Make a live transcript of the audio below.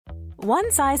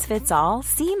One size fits all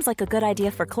seems like a good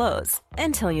idea for clothes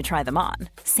until you try them on.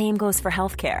 Same goes for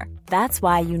healthcare. That's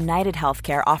why United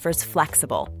Healthcare offers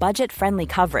flexible, budget-friendly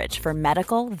coverage for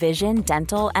medical, vision,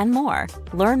 dental, and more.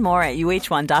 Learn more at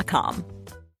uh1.com.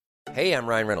 Hey, I'm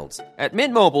Ryan Reynolds. At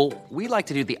Mint Mobile, we like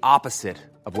to do the opposite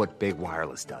of what Big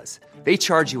Wireless does. They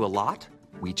charge you a lot,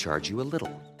 we charge you a little.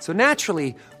 So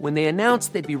naturally, when they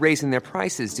announced they'd be raising their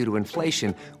prices due to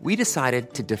inflation, we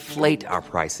decided to deflate our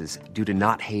prices due to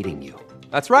not hating you.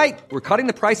 That's right. We're cutting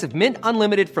the price of Mint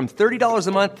Unlimited from $30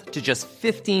 a month to just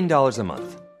 $15 a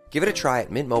month. Give it a try at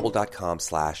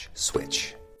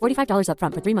mintmobile.com/switch. $45 up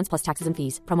front for 3 months plus taxes and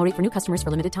fees. Promo rate for new customers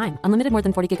for limited time. Unlimited more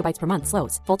than 40 gigabytes per month.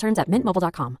 Slows full terms at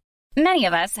mintmobile.com. Many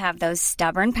of us have those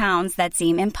stubborn pounds that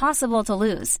seem impossible to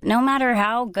lose, no matter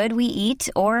how good we eat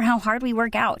or how hard we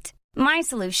work out. My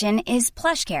solution is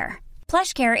PlushCare.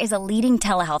 PlushCare is a leading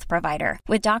telehealth provider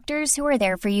with doctors who are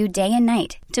there for you day and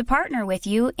night to partner with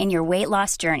you in your weight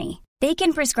loss journey. They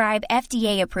can prescribe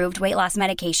FDA-approved weight loss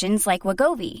medications like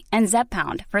Wegovy and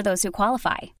Zepbound for those who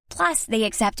qualify. Plus, they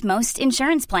accept most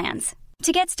insurance plans.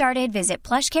 To get started, visit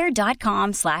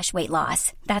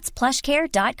plushcare.com/weightloss. That's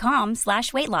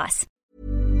plushcare.com/weightloss.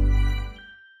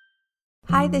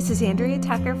 Hi, this is Andrea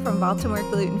Tucker from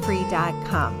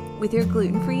BaltimoreGlutenFree.com with your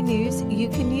gluten-free news you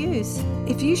can use.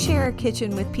 If you share a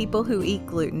kitchen with people who eat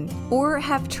gluten or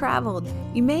have traveled,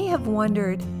 you may have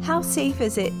wondered, how safe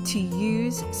is it to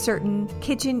use certain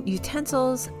kitchen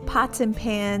utensils, pots and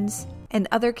pans, and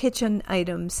other kitchen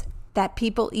items that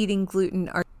people eating gluten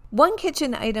are. One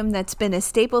kitchen item that's been a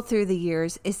staple through the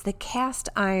years is the cast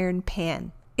iron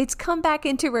pan. It's come back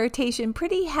into rotation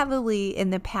pretty heavily in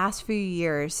the past few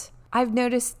years. I've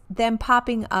noticed them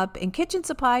popping up in kitchen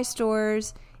supply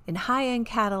stores, in high-end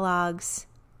catalogs,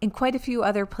 and quite a few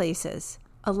other places.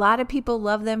 A lot of people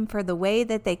love them for the way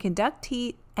that they conduct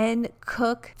heat and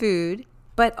cook food,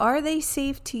 but are they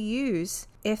safe to use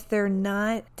if they're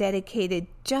not dedicated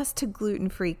just to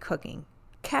gluten-free cooking?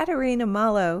 Katerina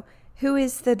Malo, who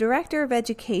is the Director of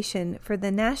Education for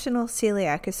the National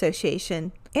Celiac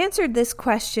Association, answered this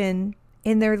question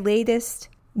in their latest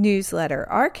newsletter.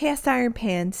 Are cast iron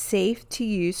pans safe to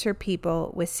use for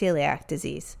people with celiac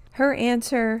disease? Her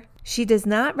answer: she does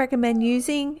not recommend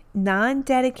using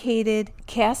non-dedicated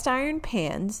cast iron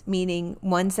pans, meaning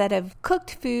ones that have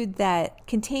cooked food that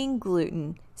contain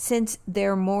gluten, since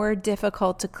they're more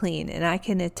difficult to clean, and I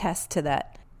can attest to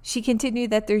that. She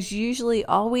continued that there's usually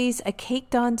always a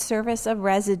caked-on surface of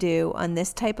residue on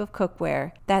this type of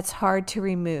cookware that's hard to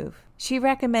remove. She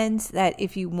recommends that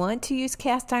if you want to use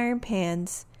cast iron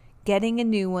pans, getting a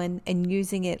new one and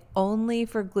using it only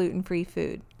for gluten-free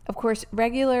food. Of course,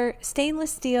 regular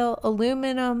stainless steel,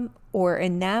 aluminum, or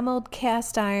enameled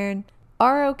cast iron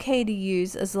are okay to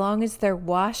use as long as they're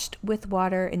washed with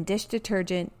water and dish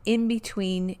detergent in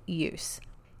between use.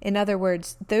 In other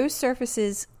words, those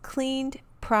surfaces cleaned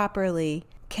properly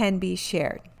can be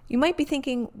shared. You might be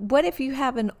thinking, what if you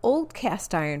have an old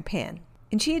cast iron pan?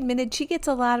 And she admitted she gets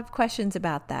a lot of questions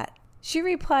about that. She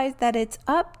replies that it's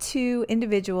up to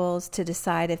individuals to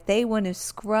decide if they want to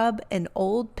scrub an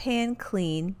old pan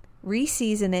clean,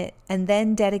 re-season it, and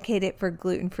then dedicate it for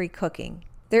gluten-free cooking.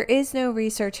 There is no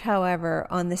research, however,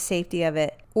 on the safety of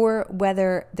it or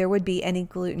whether there would be any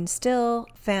gluten still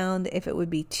found if it would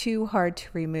be too hard to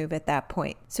remove at that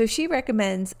point. So she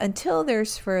recommends, until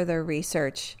there's further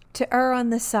research, to err on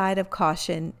the side of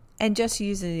caution and just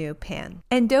use a new pan.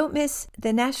 And don't miss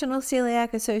the National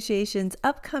Celiac Association's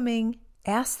upcoming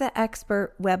Ask the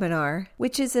Expert webinar,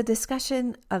 which is a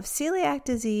discussion of celiac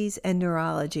disease and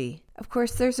neurology. Of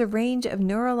course, there's a range of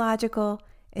neurological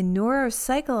and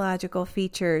neuropsychological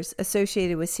features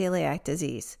associated with celiac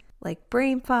disease, like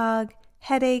brain fog,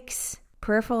 headaches,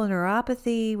 peripheral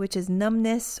neuropathy, which is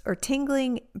numbness or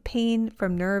tingling pain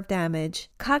from nerve damage,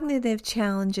 cognitive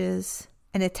challenges,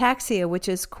 and ataxia, which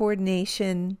is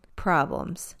coordination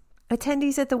problems.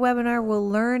 Attendees at the webinar will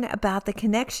learn about the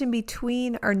connection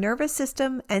between our nervous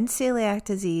system and celiac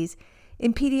disease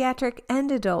in pediatric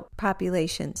and adult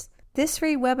populations. This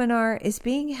free webinar is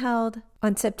being held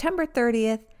on September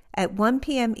 30th at 1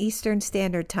 p.m. Eastern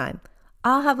Standard Time.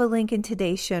 I'll have a link in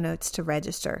today's show notes to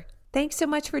register. Thanks so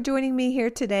much for joining me here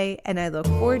today, and I look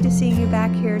forward to seeing you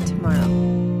back here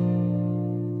tomorrow.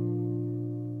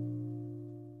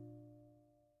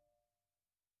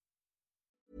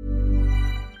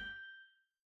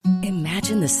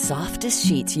 Imagine the softest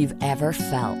sheets you've ever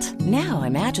felt. Now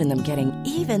imagine them getting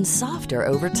even softer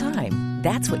over time.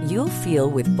 That's what you'll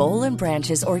feel with Boll &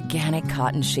 Branch's organic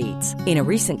cotton sheets. In a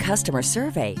recent customer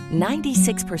survey,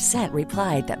 96%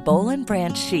 replied that Boll &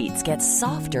 Branch sheets get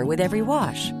softer with every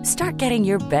wash. Start getting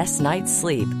your best night's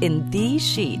sleep in these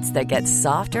sheets that get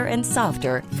softer and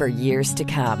softer for years to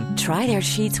come. Try their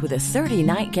sheets with a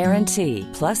 30-night guarantee.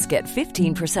 Plus, get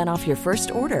 15% off your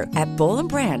first order at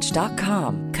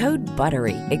bollandbranch.com. Code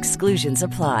BUTTERY. Exclusions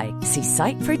apply. See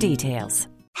site for details.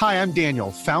 Hi, I'm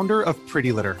Daniel, founder of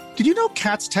Pretty Litter. Did you know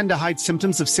cats tend to hide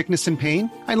symptoms of sickness and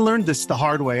pain? I learned this the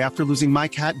hard way after losing my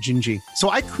cat, Gingy.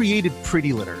 So I created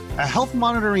Pretty Litter, a health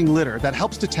monitoring litter that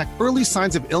helps detect early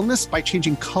signs of illness by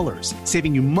changing colors,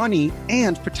 saving you money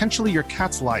and potentially your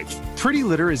cat's life. Pretty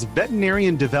Litter is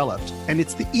veterinarian developed, and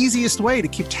it's the easiest way to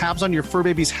keep tabs on your fur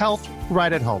baby's health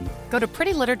right at home. Go to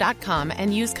prettylitter.com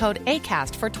and use code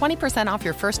ACAST for 20% off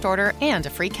your first order and a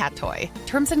free cat toy.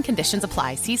 Terms and conditions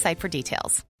apply. See site for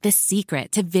details. The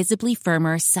secret to visibly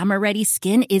firmer, summer-ready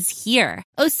skin is here.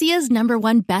 Osea's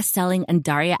 #1 best-selling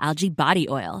Undaria Algae Body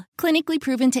Oil. Clinically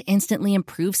proven to instantly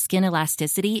improve skin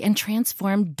elasticity and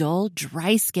transform dull,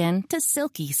 dry skin to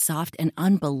silky, soft, and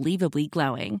unbelievably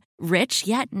glowing. Rich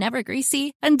yet never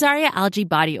greasy, Undaria Algae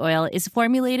Body Oil is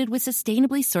formulated with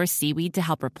sustainably sourced seaweed to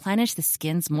help replenish the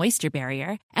skin's moisture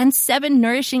barrier and 7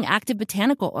 nourishing active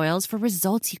botanical oils for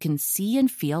results you can see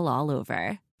and feel all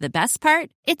over. The best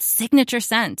part? Its signature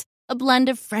scent. A blend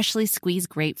of freshly squeezed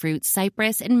grapefruit,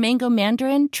 cypress, and mango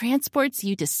mandarin transports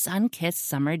you to sun-kissed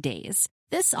summer days.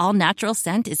 This all-natural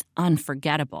scent is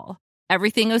unforgettable.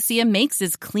 Everything Osea makes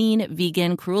is clean,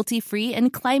 vegan, cruelty-free,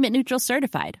 and climate-neutral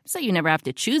certified, so you never have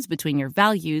to choose between your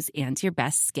values and your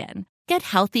best skin. Get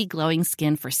healthy, glowing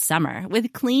skin for summer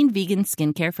with clean, vegan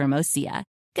skincare from Osea.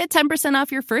 Get 10%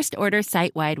 off your first order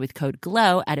site-wide with code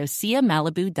GLOW at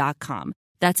OseaMalibu.com.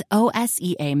 That's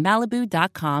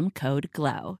OSEAMalibu.com, code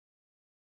GLOW.